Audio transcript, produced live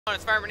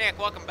It's Farmer Nick.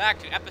 Welcome back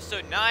to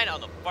episode 9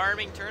 on the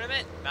farming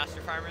tournament. Master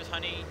Farmers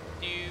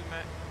Honeydew,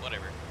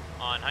 whatever,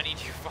 on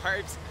Honeydew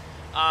Farms.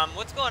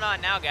 What's going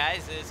on now,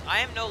 guys, is I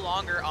am no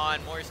longer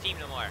on Moore's team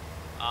no more.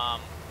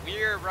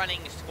 We're running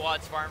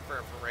Squads Farm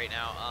for right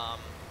now.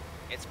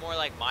 It's more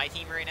like my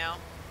team right now.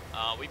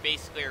 We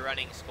basically are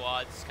running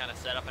squads kind of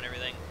set up and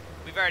everything.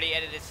 We've already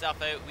edited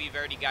stuff out. We've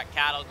already got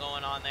cattle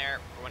going on there.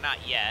 Well,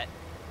 not yet,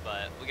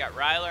 but we got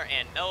Ryler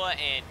and Noah,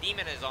 and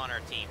Demon is on our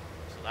team.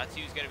 So that's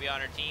who's going to be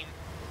on our team.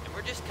 And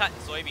we're just cutting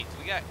soybeans.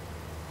 We got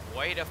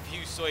quite a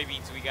few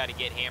soybeans we got to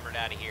get hammered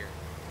out of here.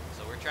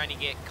 So we're trying to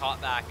get caught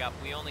back up.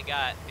 We only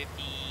got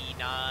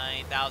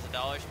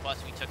 $59,000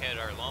 plus we took out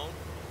our loan.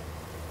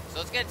 So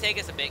it's going to take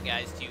us a bit,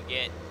 guys, to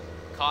get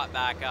caught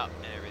back up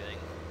and everything.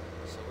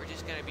 So we're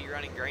just going to be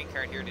running grain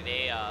cart here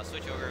today.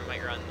 Switch over, we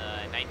might run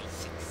the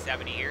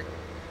 9670 here.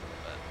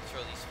 But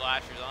throw these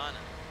flashers on and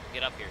we'll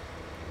get up here.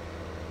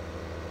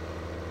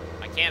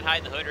 I can't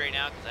hide the hood right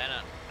now because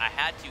I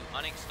had to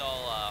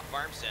uninstall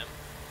Farm Sim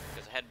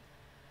because I had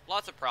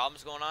lots of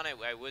problems going on.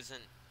 I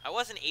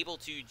wasn't able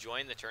to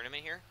join the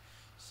tournament here,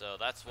 so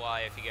that's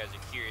why, if you guys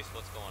are curious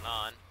what's going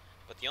on.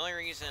 But the only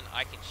reason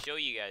I can show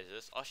you guys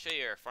this, I'll show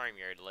you our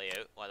farmyard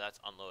layout while that's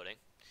unloading.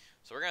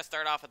 So we're gonna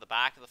start off at the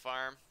back of the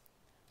farm.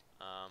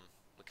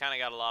 We kind of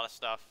got a lot of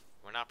stuff.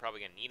 We're not probably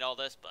gonna need all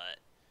this, but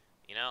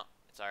you know,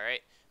 it's all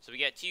right. So we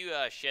got two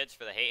sheds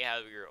for the hay,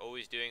 as we were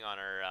always doing on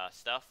our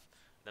stuff.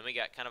 Then we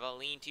got kind of a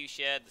lean-to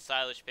shed, the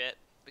silage pit.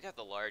 We got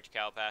the large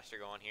cow pasture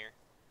going here.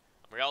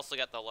 We also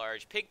got the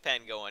large pig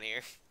pen going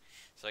here.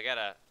 So I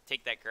gotta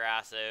take that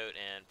grass out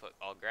and put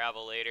all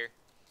gravel later.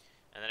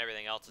 And then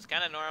everything else is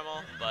kind of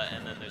normal.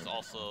 And then there's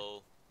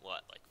also,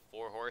 what, like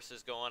 4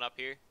 horses going up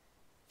here?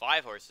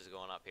 5 horses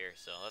going up here.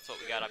 So that's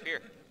what we got up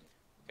here.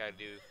 Gotta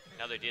do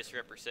another disc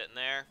ripper sitting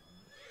there.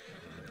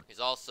 There's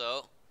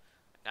also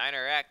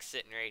 9RX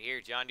sitting right here,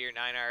 John Deere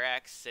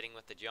 9RX sitting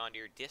with the John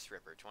Deere disc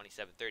ripper,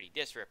 2730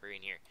 disc ripper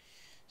in here.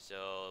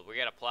 So we're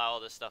gonna plow all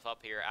this stuff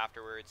up here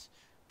afterwards,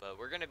 but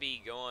we're gonna be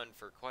going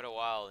for quite a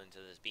while into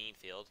this bean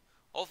field.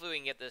 Hopefully we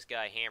can get this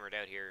guy hammered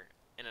out here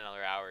in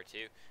another hour or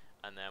two,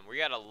 and then we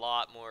got a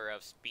lot more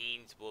of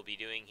beans we'll be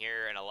doing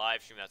here in a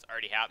live stream that's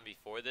already happened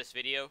before this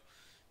video,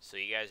 so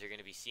you guys are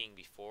gonna be seeing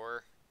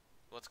before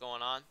what's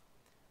going on.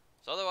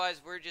 So otherwise,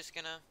 we're just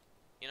gonna,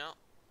 you know,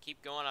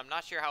 keep going. I'm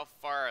not sure how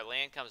far our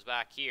land comes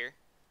back here.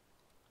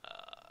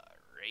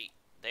 Right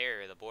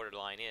there, the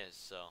borderline is.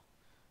 So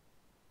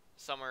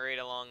somewhere right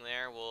along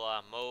there, we'll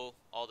mow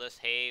all this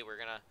hay. We're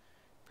gonna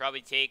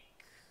probably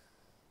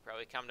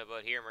come to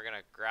about here, and we're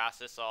gonna grass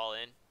this all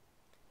in,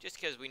 just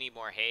because we need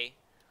more hay.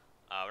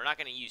 We're not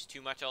gonna use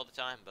too much all the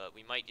time, but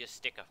we might just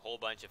stick a whole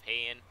bunch of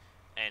hay in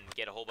and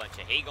get a whole bunch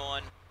of hay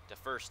going to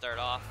first start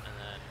off, and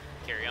then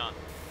carry on.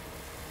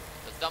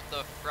 Let's dump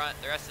the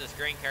rest of this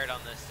grain cart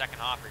on this second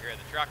hopper here of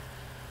the truck.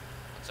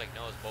 Looks like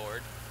Noah's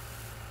bored.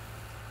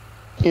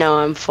 No,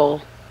 I'm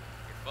full.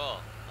 You're full.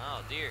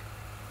 Oh dear.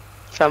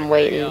 So I'm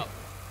waiting.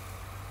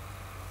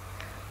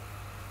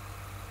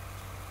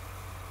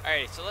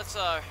 Alright, so let's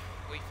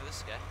wait for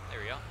this guy. There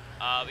we go.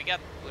 We got,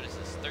 what is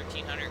this,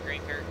 1300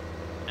 grain cart?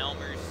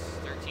 Elmer's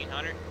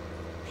 1300.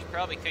 We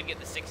probably could get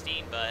the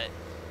 16, but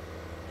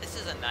this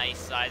is a nice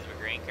size of a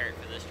grain cart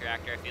for this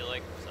tractor, I feel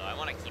like. So I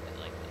want to keep it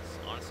like this,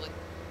 honestly.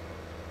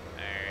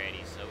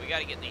 Alrighty, so we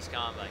got to get these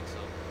combines, so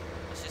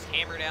let's just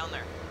hammer down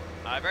there.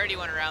 I've already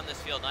went around this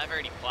field, and I've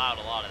already plowed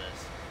a lot of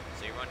this.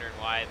 So you're wondering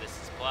why this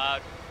is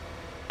plowed.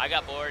 I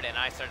got bored, and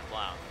I started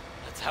plowing.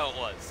 That's how it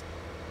was.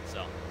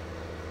 So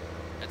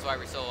that's why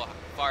we're so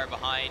far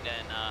behind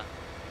and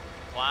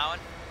plowing.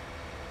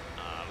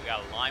 We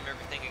got to lime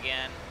everything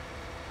again.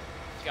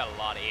 We've got a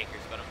lot of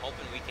acres, but I'm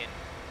hoping we can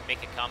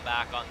make a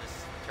comeback on this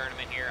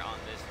tournament here on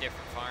this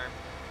different farm.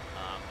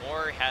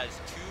 Moore has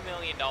 $2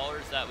 million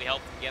that we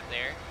helped him get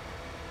there,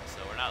 so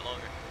we're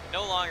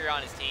no longer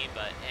on his team,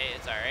 but hey,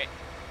 it's alright.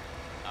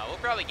 We'll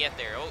probably get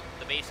there.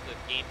 The basic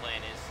game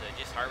plan is to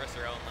just harvest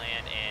our own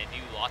land and do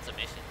lots of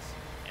missions,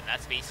 and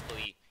that's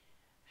basically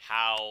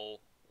how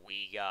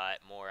we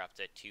got Moore up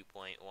to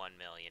 $2.1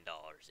 million.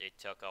 It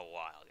took a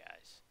while,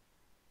 guys.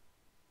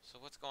 So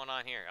what's going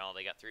on here? Oh,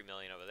 they got $3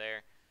 million over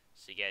there,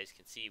 so you guys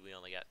can see we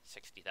only got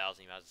 60,000,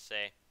 you might as well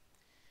say.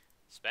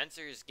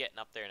 Spencer's getting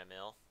up there in a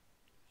mill.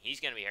 He's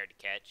going to be hard to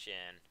catch,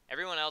 and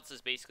everyone else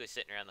is basically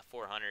sitting around the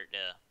 400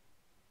 to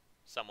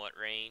somewhat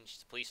range.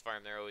 The police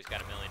farm, they're always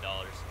got $1 million.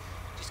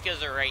 Just because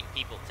they're writing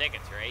people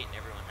tickets, right? And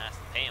everyone has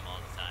to pay them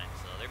all the time.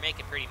 So they're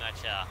making pretty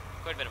much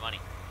quite a bit of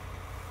money.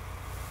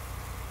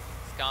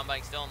 Is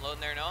combine still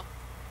unloading there, Noah?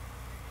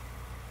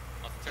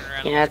 Let's turn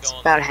around. Yeah, it's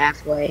about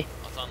halfway.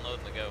 Let's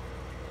unload and go.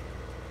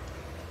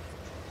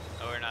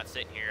 Oh, we're not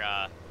sitting here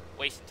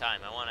wasting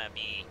time. I want to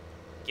be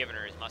giving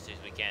her as much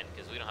as we can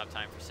because we don't have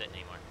time for sitting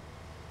anymore.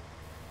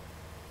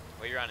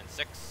 What are you running,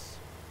 6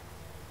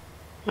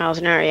 miles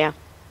an hour? Yeah.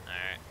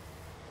 Alright.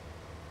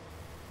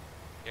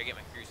 Gotta get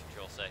my cruise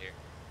control set here.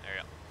 There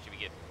we go. Should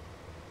be good.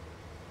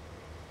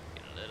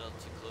 Getting a little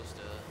too close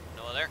to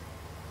Noah there.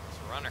 Let's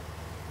run her.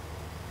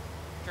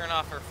 Turn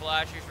off our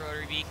flashers,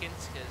 rotary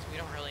beacons, because we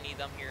don't really need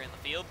them here in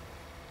the field.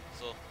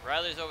 So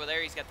Riley's over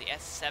there. He's got the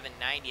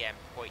S790. I'm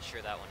quite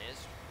sure that one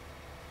is.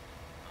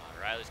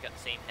 Riley's got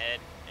the same head.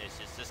 It's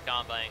just this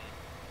combine.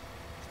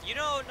 You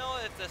don't know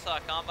if this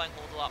combine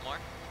holds a lot more?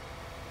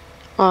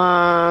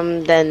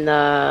 Then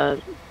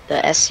the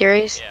S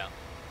series? Yeah.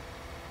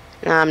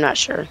 No, I'm not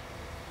sure.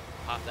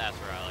 I'll have to ask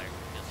Riley.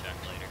 He'll check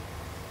later.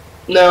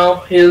 No,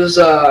 his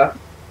I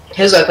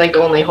think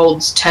only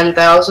holds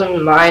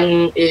 10,000.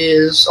 Mine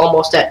is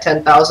almost at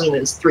 10,000.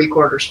 It's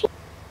 3/4 full.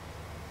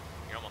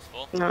 You're almost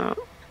full? No.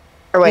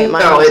 Or wait,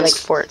 mine No, was it's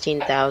like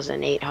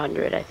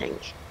 14,800, I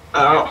think.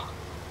 Oh.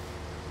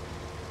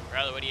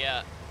 Riley, what are you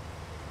at?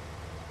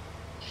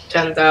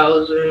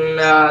 10,000,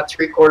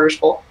 3/4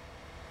 full.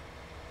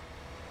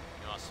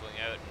 You want to swing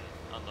out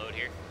and unload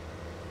here?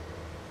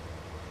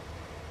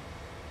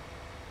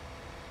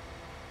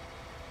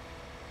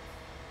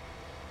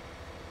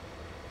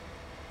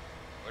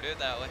 Or do it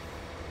that way.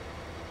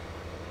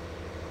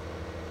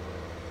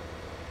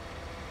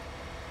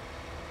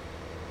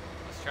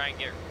 Let's try and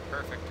get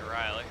perfect to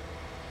Riley.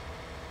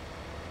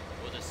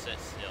 We'll just sit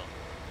still.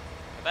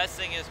 The best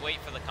thing is wait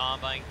for the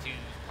combine to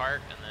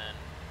park and then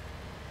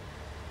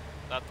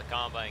let the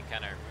combine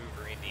kind of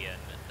move into you.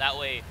 And that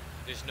way,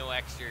 there's no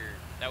extra.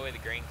 That way, the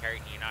grain cart,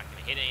 you're not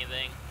going to hit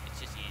anything. It's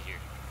just easier.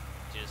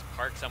 Just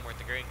park somewhere with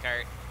the grain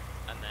cart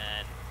and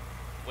then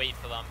wait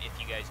for them if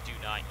you guys do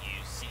not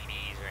use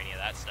CDs or any of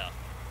that stuff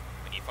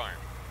when you farm.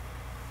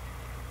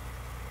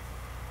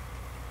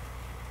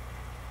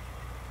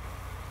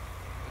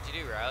 What'd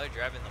you do, Riley?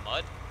 Drive in the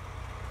mud?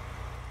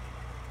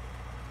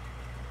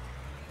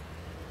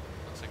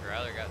 Looks like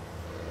Riley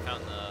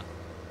found the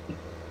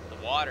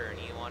water and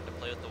he wanted to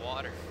play with the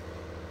water.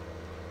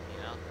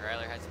 You know,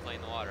 Riley has to play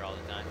in the water all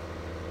the time.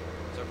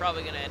 So we're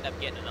probably going to end up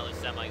getting another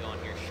semi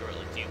going here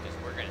shortly too, because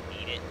we're going to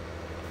need it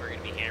if we're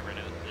going to be hammering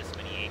out this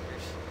many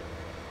acres.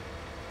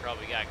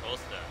 Probably got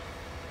close to,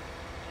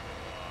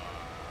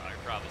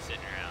 they're probably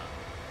sitting around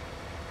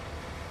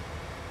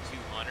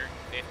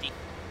 250.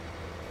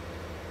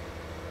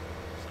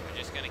 So we're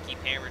just going to keep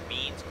hammering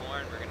beans,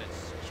 corn. We're going to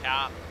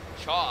chop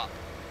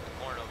the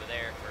corn over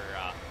there for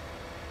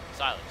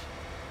silage.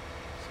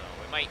 So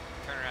we might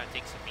turn around and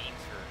take some beans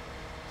for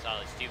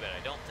silage too, but I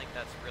don't think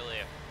that's really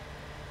a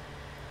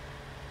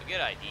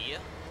good idea.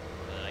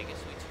 But I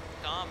guess we took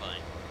the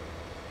combine.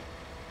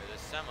 Or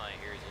this semi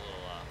here is a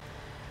little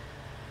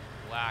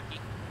wacky.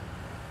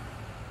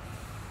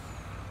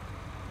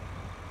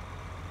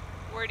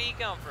 Where'd he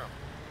come from?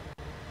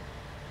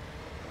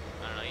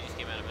 I don't know, he just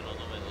came out of the middle of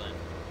the Midland.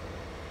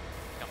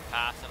 Come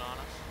passing on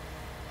us.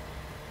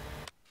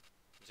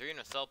 Is there even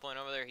a sell point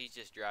over there? He's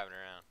just driving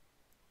around.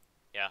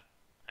 Yeah?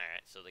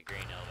 Alright, so the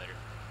grain elevator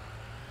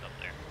is up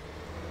there.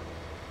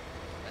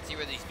 Let's see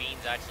where these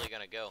beans actually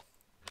gonna go.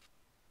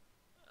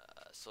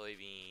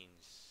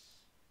 Soybeans.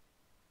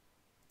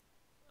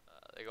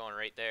 They're going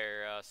right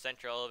there.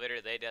 Central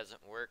elevator, they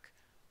doesn't work.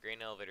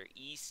 Grain elevator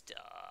east.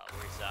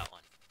 Where's that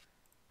one?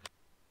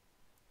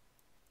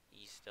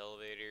 East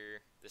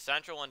elevator. The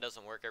central one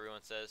doesn't work,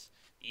 everyone says.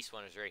 The east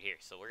one is right here.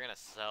 So we're gonna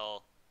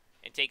sell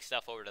and take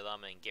stuff over to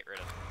them and get rid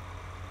of them.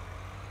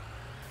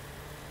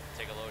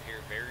 Take a load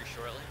here very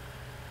shortly.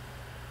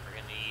 We're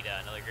gonna need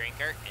another grain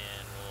cart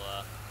and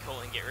we'll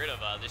go and get rid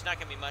of. There's not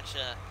gonna be much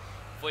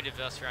footage of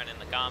us running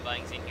the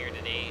combines in here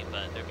today,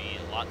 but there'll be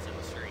lots in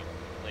the stream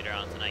later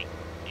on tonight,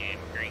 and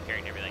grain cart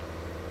and everything.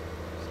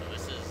 So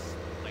this is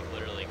like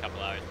literally a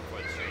couple hours before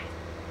the stream,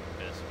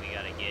 because we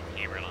gotta get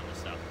hammered on this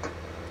stuff.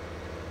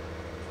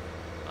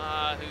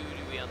 Who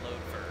do we unload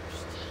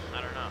first?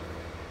 I don't know.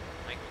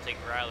 I think we'll take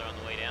Ryler on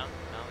the way down.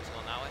 No, he's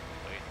going that way?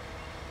 Okay.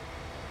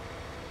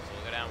 So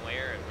we'll go down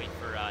where and wait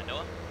for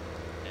Noah,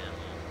 and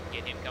we'll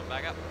get him come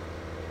back up.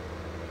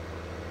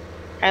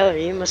 Tyler,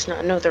 you must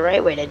not know the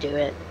right way to do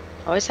it.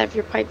 Always have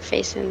your pipe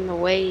facing the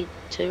way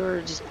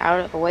towards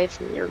away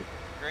from your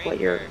what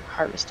you're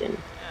harvesting.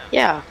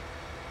 Yeah.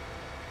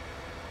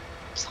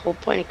 It's the whole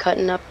point of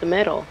cutting up the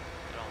middle.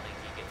 I don't think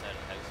he gets out of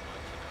the house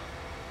much,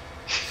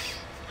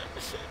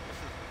 you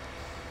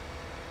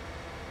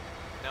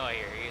know. Noah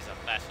here, he's a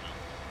professional.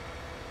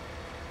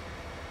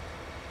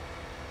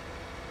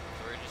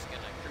 So we're just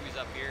gonna cruise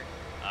up here.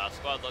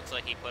 Squad looks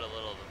like he put a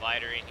little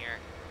divider in here.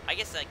 I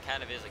guess that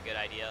kind of is a good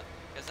idea,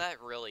 because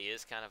that really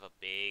is kind of a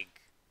big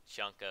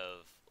chunk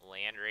of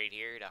land right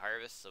here to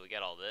harvest. So we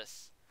got all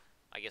this.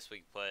 I guess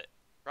we could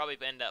probably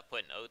end up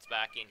putting oats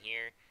back in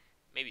here,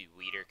 maybe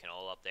wheat or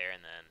canola up there,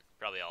 and then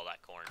probably all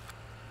that corn,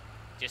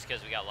 just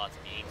because we got lots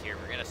of beans here.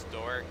 We're gonna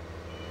store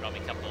probably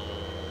a couple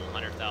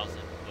 100,000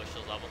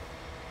 bushels of them,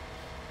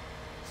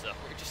 so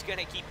we're just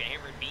gonna keep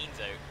hammering beans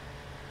out.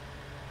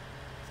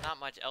 There's not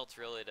much else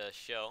really to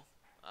show.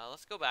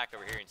 Let's go back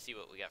over here and see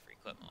what we got for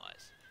equipment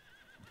wise.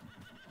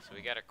 So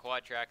we got our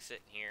quad track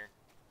sitting here.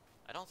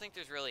 I don't think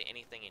there's really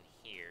anything in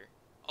here.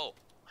 Oh,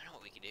 I know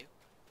what we could do.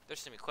 There's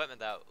some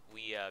equipment that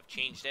we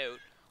changed out.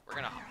 We're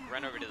gonna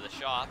run over to the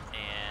shop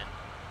and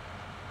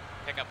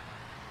pick up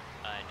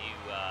a new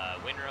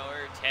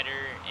windrower,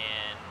 tedder,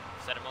 and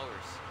set of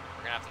mowers.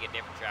 We're gonna have to get a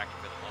different tractor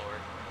for the mower.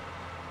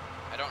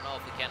 I don't know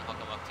if we can hook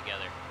them up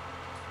together,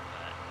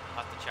 but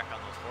We'll have to check on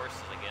those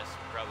horses, I guess.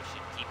 We probably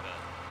should keep a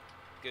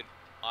good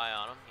eye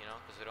on them, you know,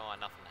 because we don't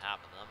want nothing to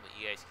happen to them. But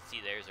you guys can see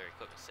there's our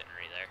equipment sitting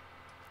right there.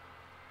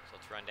 So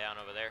let's run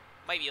down over there.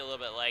 Might be a little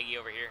bit laggy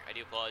over here. I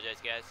do apologize,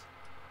 guys.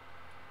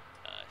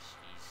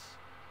 Jeez.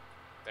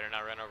 Better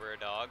not run over a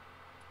dog.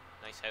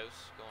 Nice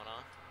house going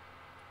on.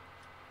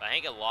 But I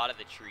think a lot of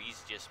the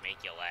trees just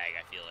make you lag,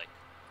 I feel like.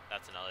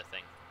 That's another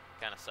thing.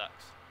 Kind of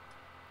sucks.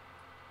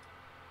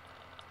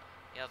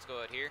 Yeah, let's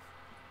go out here.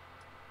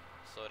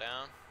 Slow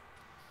down.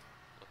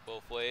 Look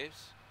both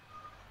ways.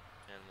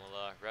 And we'll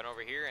run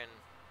over here and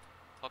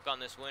hook on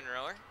this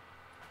windrower.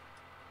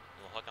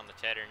 We'll hook on the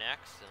tedder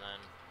next, and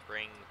then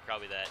bring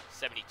probably that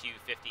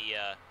 7250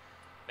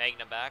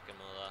 Magna back, and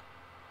we'll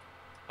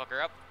hook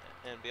her up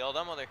and be all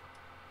done with her.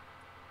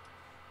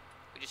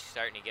 We're just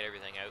starting to get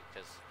everything out,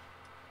 because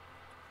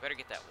we better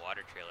get that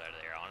water trailer out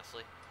of there,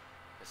 honestly.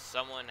 Because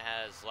someone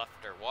has left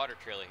our water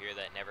trailer here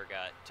that never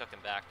got taken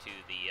back to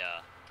the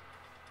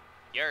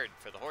yard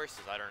for the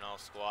horses. I don't know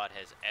if Squad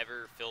has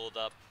ever filled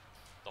up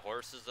the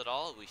horses at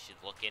all. We should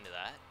look into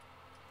that.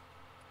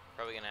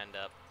 Probably gonna end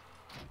up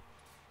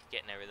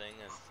getting everything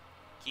and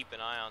keep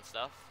an eye on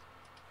stuff.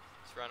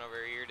 Let's run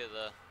over here to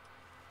the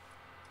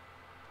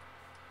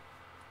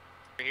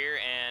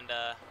and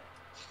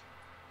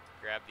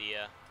grab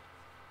the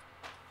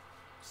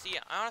see,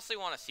 I honestly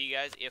want to see,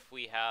 guys, if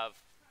we have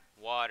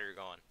water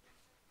going.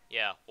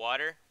 Yeah,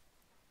 water.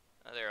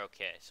 Oh, they're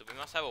okay, so we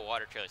must have a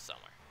water trailer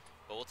somewhere.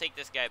 But we'll take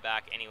this guy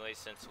back anyway,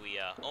 since we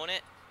own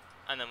it,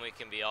 and then we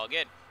can be all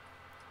good.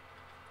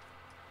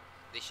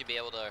 They should be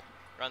able to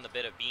run the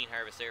bit of bean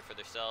harvest there for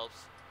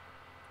themselves.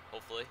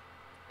 Hopefully,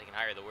 they can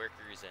hire the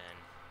workers and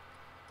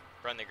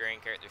run the grain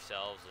cart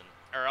themselves, and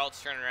or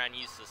else turn around and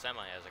use the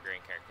semi as a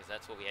grain cart, because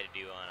that's what we had to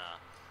do on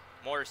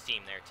Moore's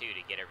team there too,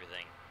 to get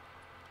everything,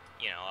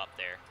 you know, up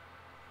there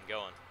and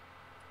going.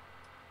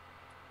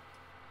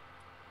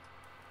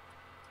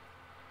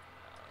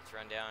 Let's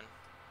run down.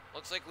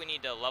 Looks like we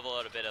need to level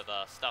out a bit of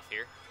stuff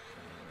here.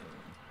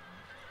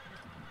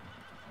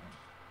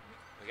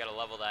 We gotta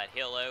level that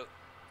hill out.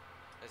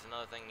 There's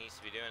another thing he needs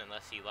to be doing,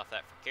 unless he left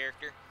that for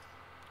character.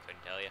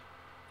 Couldn't tell you.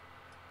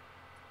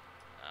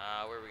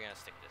 Where are we gonna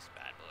stick this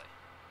bad boy?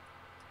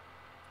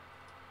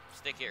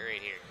 Stick it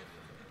right here.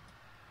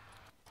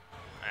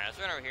 Alright, let's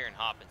run over here and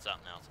hop in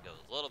something else that goes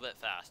a little bit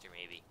faster,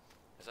 maybe.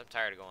 Because I'm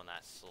tired of going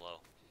that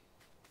slow.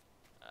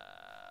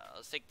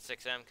 Let's take the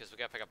 6M, because we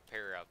gotta pick up a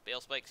pair of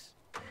bale spikes.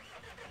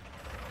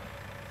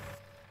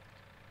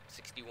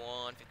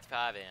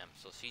 6155M,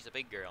 so she's a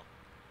big girl.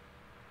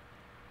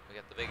 We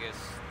got the biggest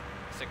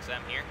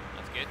 6M here.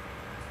 That's good,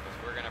 because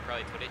we're gonna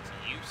probably put it to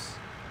use.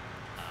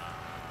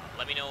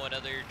 Let me know what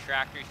other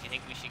tractors you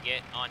think we should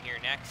get on here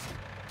next.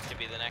 Should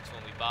be the next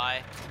one we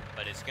buy,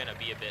 but it's gonna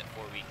be a bit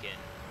before we can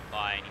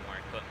buy any more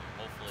equipment.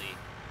 Hopefully,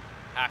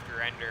 have to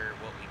render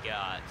what we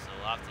got, so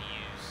we'll have to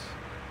use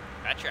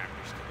that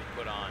tractors to be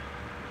put on.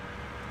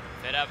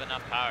 If it have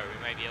enough power, we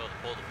might be able to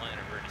pull the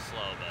planter pretty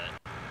slow, but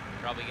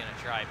probably gonna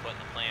try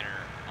putting the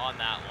planter on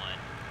that one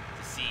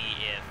to see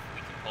if we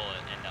can pull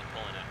it, end up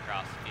pulling it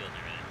across the field and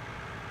everything.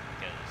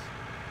 Because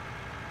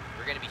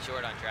we're gonna be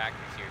short on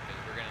tractors here, because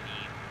we're gonna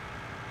need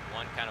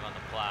one kind of on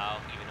the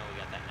plow, even though we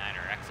got that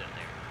 9RX out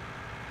there.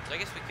 So I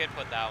guess we could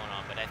put that one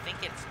on, but I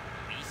think it's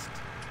leased,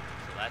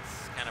 so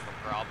that's kind of a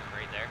problem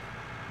right there.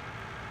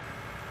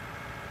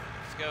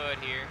 Let's go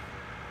out here.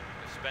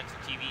 There's Spencer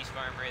TV's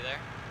farm right there.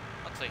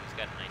 Looks like he's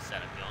got a nice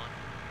setup going.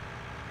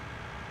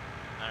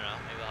 I don't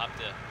know, maybe we'll have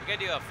to, we gotta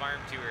do a farm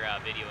tour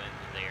video in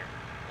there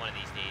one of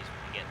these days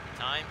when we get the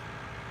time.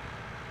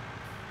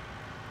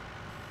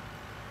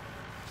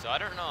 So I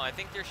don't know, I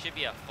think there should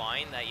be a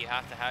fine that you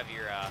have to have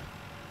your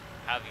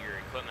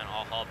equipment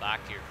all hauled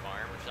back to your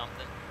farm or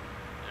something.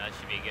 And that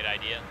should be a good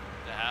idea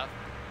to have.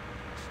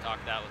 Let's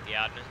talk that with the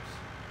admins.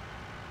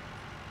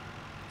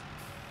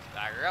 Let's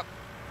back her up.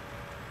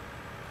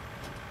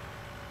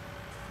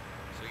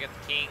 So we got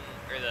the King,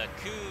 or the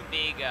Coon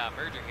big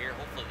merger here.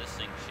 Hopefully this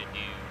thing should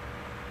do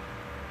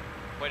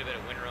quite a bit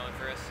of windrowing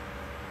for us.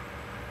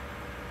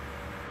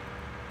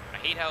 I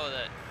hate how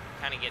it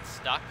kind of gets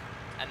stuck,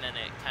 and then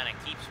it kind of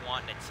keeps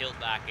wanting to tilt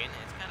back in.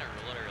 It's kind of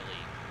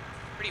literally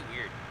pretty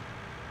weird.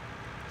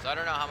 So I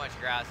don't know how much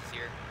grass is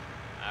here.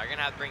 We're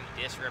gonna have to bring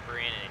the disc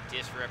ripper in and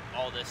disc rip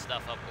all this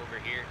stuff up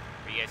over here,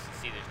 where you guys can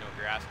see there's no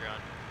grass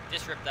growing.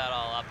 Disc rip that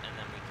all up, and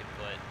then we can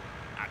put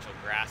actual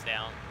grass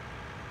down,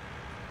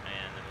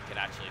 and then we could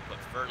actually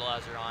put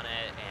fertilizer on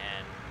it,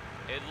 and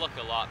it'd look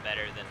a lot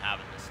better than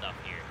having this stuff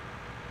here.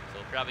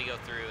 So we'll probably go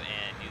through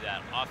and do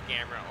that off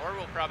camera, or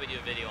we'll probably do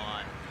a video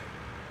on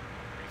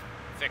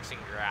fixing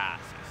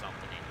grass or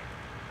something in here.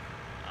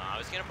 I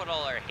was gonna put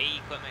all our hay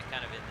equipment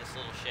kind of in this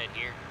little shed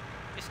here,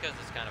 just because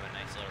it's kind of a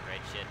nice little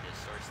red shed to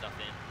store stuff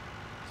in.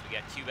 So we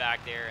got two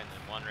back there, and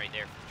then one right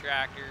there for the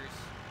tractors,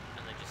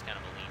 and then just kind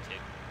of a lean-to.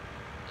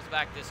 Let's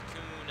back this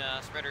Coon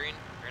spreader in,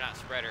 or not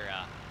spreader,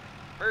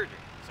 herder.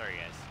 Sorry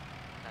guys,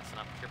 that's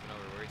not tripping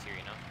over words here,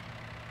 you know.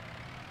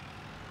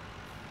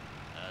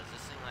 Is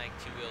this thing like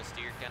two-wheel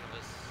steer, kind of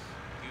a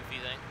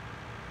goofy thing?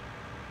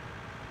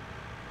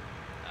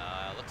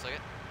 Looks like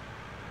it.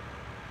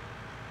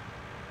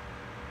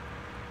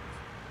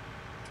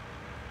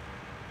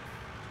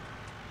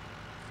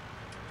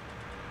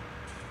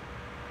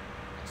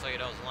 Looks like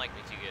it doesn't like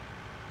me too good.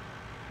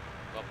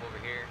 Go up over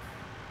here.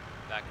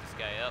 Back this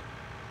guy up.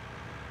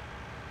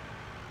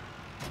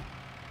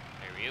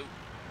 There we go.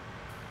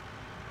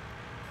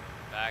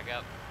 Back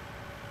up.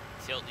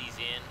 Tilt these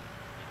in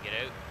and get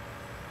out.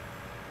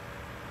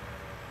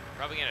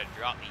 Probably gonna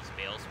drop these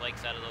bale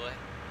spikes out of the way,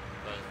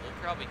 but we'll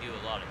probably do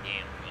a lot of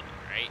damage with them,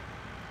 right?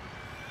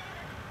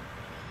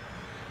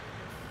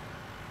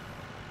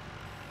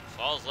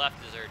 So all that's left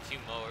is our 2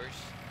 mowers.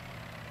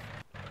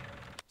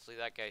 Let's leave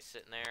that guy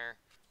sitting there.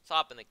 Let's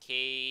hop in the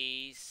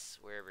case,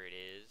 wherever it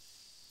is.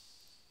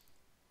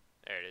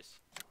 There it is.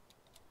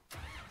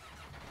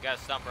 We got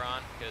a stumper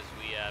on because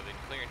we have been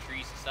clearing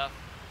trees and stuff.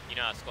 You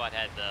know how squad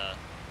had the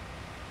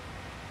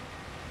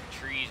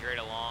trees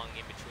right along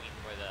in between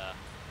where the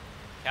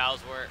cows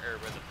were, or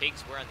where the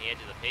pigs were, on the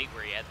edge of the pig,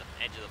 where you had the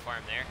edge of the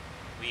farm there.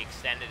 We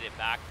extended it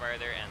back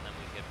farther, and then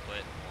we could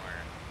put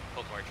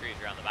more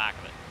trees around the back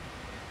of it.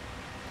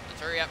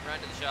 Let's hurry up and run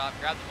to the shop,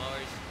 grab the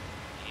mowers,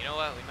 and you know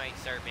what? We might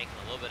start making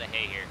a little bit of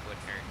hay here. It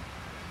wouldn't hurt.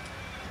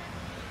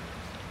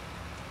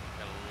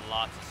 Got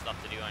lots of stuff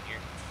to do on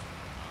here.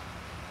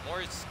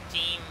 Moore's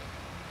team,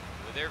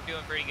 they're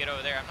doing pretty good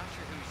over there. I'm not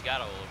sure who's got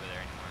all over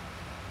there anymore.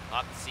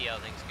 We'll have to see how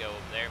things go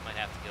over there. Might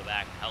have to go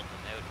back and help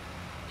them out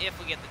if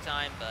we get the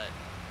time, but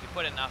if we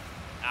put enough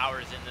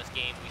hours in this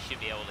game, we should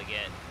be able to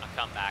get a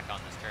comeback on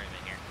this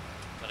tournament here.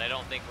 But I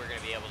don't think we're going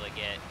to be able to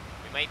get,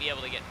 we might be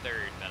able to get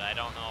 3rd, but I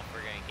don't know if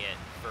we're going to get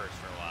 1st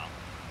for a while.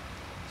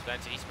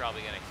 Spencer, he's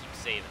probably going to keep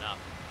saving up.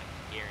 I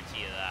can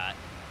guarantee you that.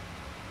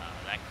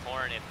 That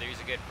corn, if there's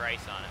a good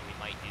price on it, we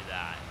might do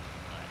that.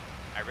 But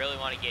I really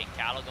want to get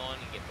cattle going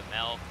and get the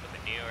milk, the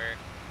manure.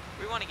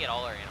 We want to get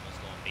all our animals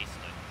going,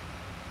 basically.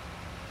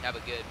 Have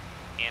a good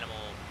animal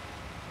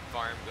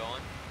farm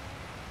going.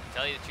 To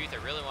tell you the truth,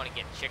 I really want to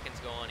get chickens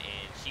going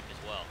and sheep as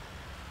well.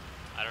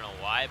 I don't know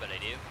why, but I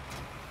do.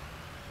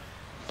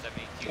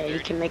 Yeah, you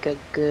can make a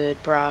good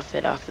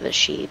profit off of the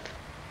sheep.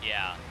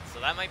 Yeah,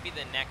 so that might be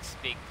the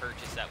next big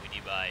purchase that we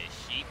do buy is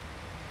sheep.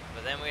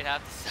 But then we'd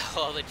have to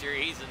sell all the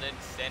trees and then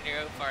send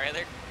her out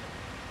farther.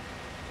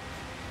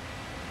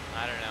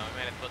 I don't know, we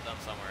might have to put them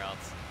somewhere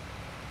else.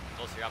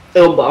 Closer up.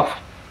 She'll buff.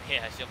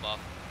 Yeah, she'll buff.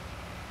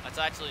 Let's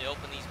actually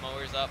open these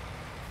mowers up.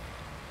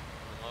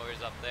 The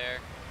mowers up there.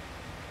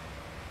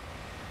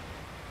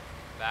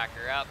 Back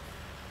her up.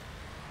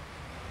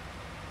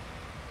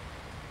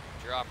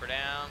 Drop her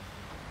down.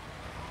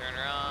 Turn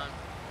her on.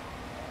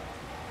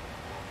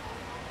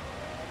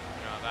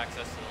 We don't have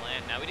access to the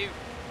land. Now we do.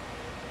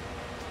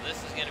 So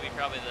this is going to be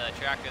probably the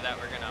tractor that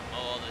we're going to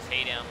mow all this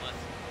hay down with.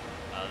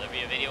 There'll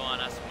be a video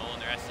on us mowing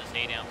the rest of this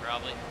hay down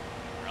probably.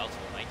 Or else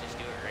we might just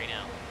do it right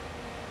now.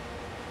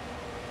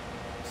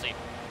 We'll see.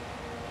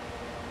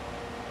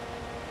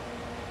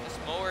 This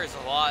mower is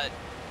a lot,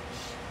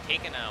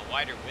 taking a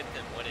wider width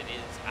than what it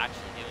is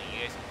actually doing.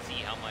 You guys can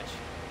see how much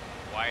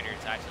wider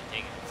it's actually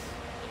taking. It's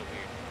a little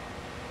weird,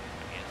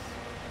 I guess.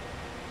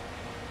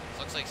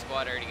 So looks like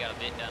Squad already got a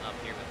bit done up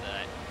here with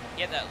that.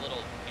 He had that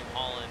little New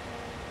Holland,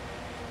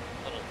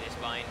 little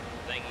disbine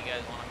thing you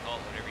guys want to call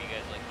it, whatever you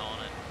guys like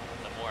calling it.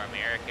 The more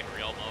American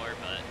real mower,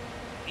 but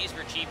these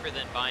were cheaper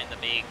than buying the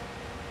big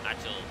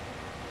actual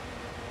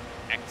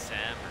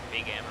XM or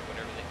Big M or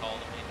whatever they call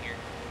them in here.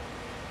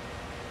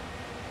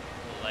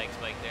 Little leg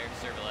spike there,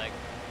 server leg.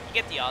 You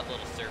get the odd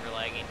little server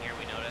lag in here,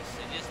 we notice.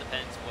 It just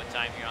depends what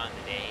time you're on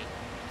the day.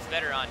 It's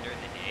better on during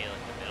the day,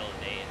 like the middle of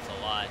the day. It's a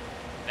lot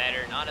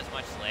better, not as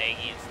much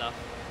laggy and stuff.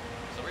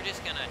 So we're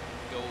just gonna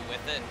go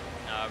with it.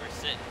 We're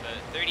sitting about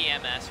 30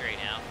 ms right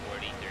now,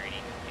 40, 30,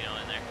 you know,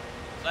 in there.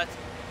 So that's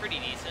pretty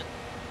decent.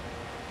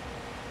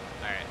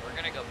 Alright, we're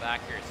gonna go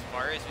back here as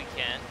far as we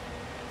can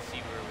and see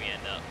where we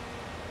end up.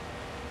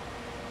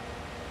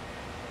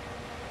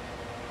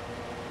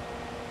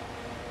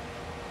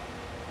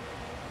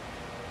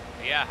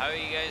 But yeah, how are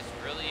you guys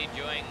really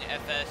enjoying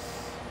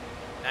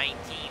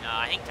FS-19?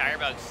 I think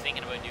Tirebug's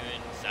thinking about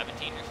doing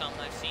 17 or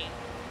something I've seen.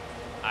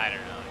 I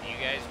don't know. Do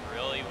you guys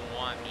really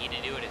want me to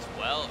do it as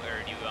well,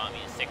 or do you want me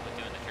to stick with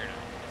doing the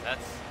tournament? Because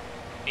that's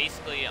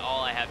basically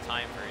all I have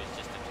time for is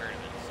just the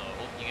tournament. So I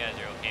hope you guys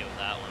are okay with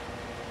that one.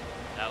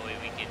 That way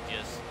we can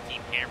just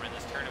keep hammering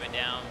this tournament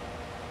down,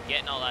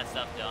 getting all that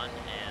stuff done,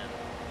 and,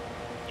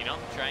 you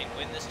know, try and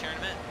win this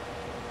tournament.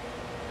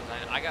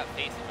 Because I got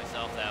faith in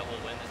myself that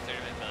we'll win this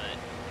tournament, but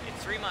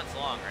it's 3 months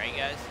long, right,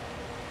 guys?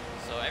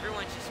 So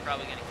everyone's just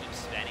probably going to keep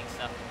spending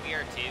stuff. We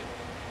are too.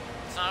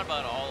 It's not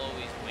about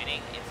always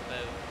winning, it's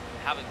about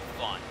having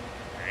fun,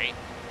 right?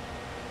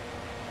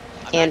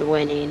 And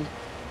winning.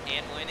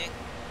 And winning?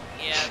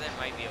 Yeah, there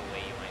might be a way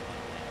you might want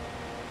to win.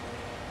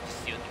 Just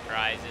see what the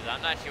prize is.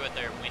 I'm not sure what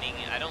they're winning.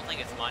 I don't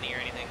think it's money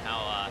or anything,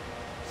 how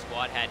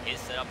Squad had his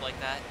set up like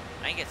that.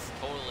 I think it's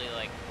totally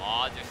like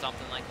mods or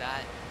something like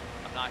that.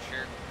 I'm not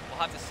sure. We'll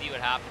have to see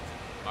what happens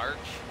in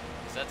March,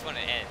 because that's when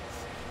it ends.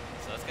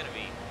 So it's going to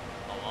be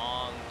a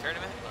long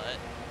tournament, but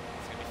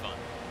it's going to be fun.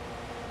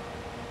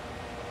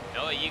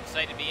 Noah, are you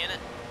excited to be in it?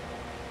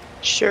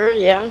 Sure,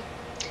 yeah.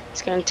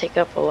 It's going to take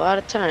up a lot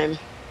of time.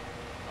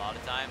 A lot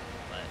of time,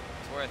 but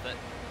it's worth it.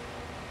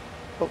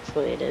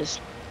 Hopefully it is.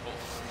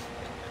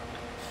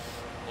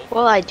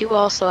 Well, I do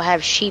also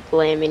have sheep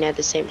lambing at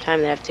the same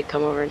time that I have to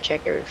come over and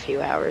check every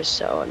few hours.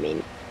 So, I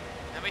mean,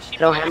 How many sheep I do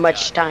don't you have guys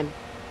much got?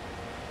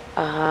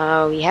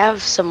 time. We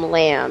have some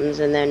lambs,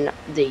 and then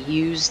the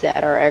ewes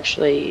that are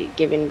actually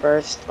giving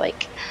birth,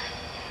 like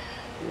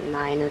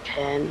 9 or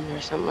 10 or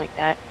something like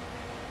that.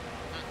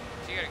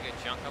 So you got a good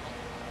chunk of them.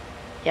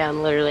 Yeah,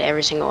 and literally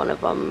every single one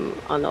of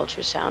them on the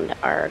ultrasound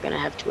are gonna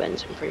have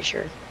twins. I'm pretty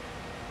sure.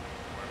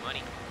 More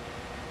money.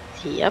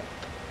 Yep.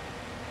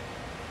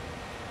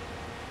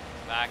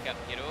 Back up,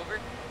 get over.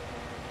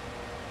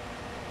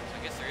 So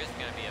I guess there is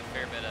going to be a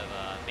fair bit of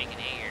making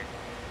hay here. A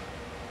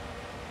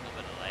little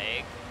bit of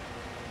leg.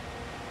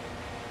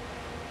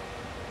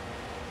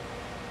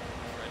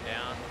 Just run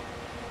down.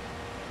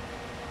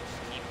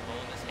 Just keep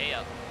pulling this hay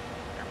up.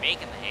 Or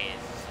making the hay,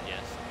 as you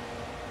suggest.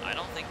 I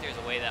don't think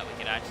there's a way that we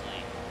could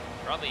actually,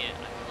 probably, I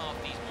don't know if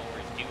these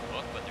mowers do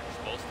hook, but they're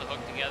supposed to hook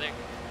together.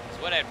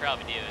 So what I'd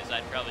probably do is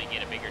I'd probably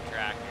get a bigger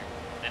tractor,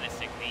 then I'd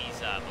stick these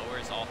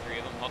mowers, all three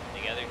of them, hook them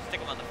together,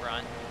 stick them on the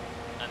front,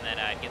 and then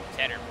I'd get the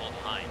tedder and pull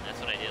behind. That's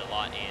what I did a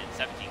lot in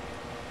 17.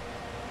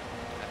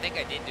 I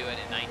think I did do it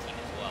in 19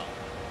 as well,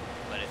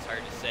 but it's hard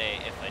to say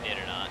if I did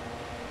or not.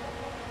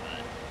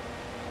 But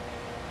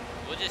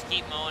we'll just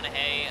keep mowing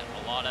hay,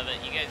 a lot of it.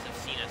 You guys have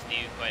seen us do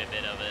quite a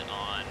bit of it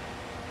on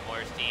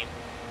Moore's team.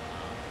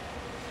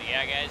 So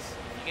yeah, guys,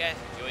 if you guys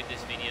enjoyed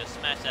this video,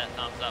 smash that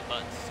thumbs up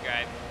button,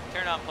 subscribe,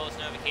 turn on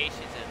post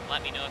notifications, and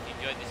let me know if you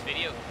enjoyed this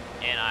video,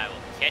 and I will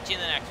catch you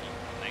in the next one.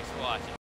 Thanks for watching.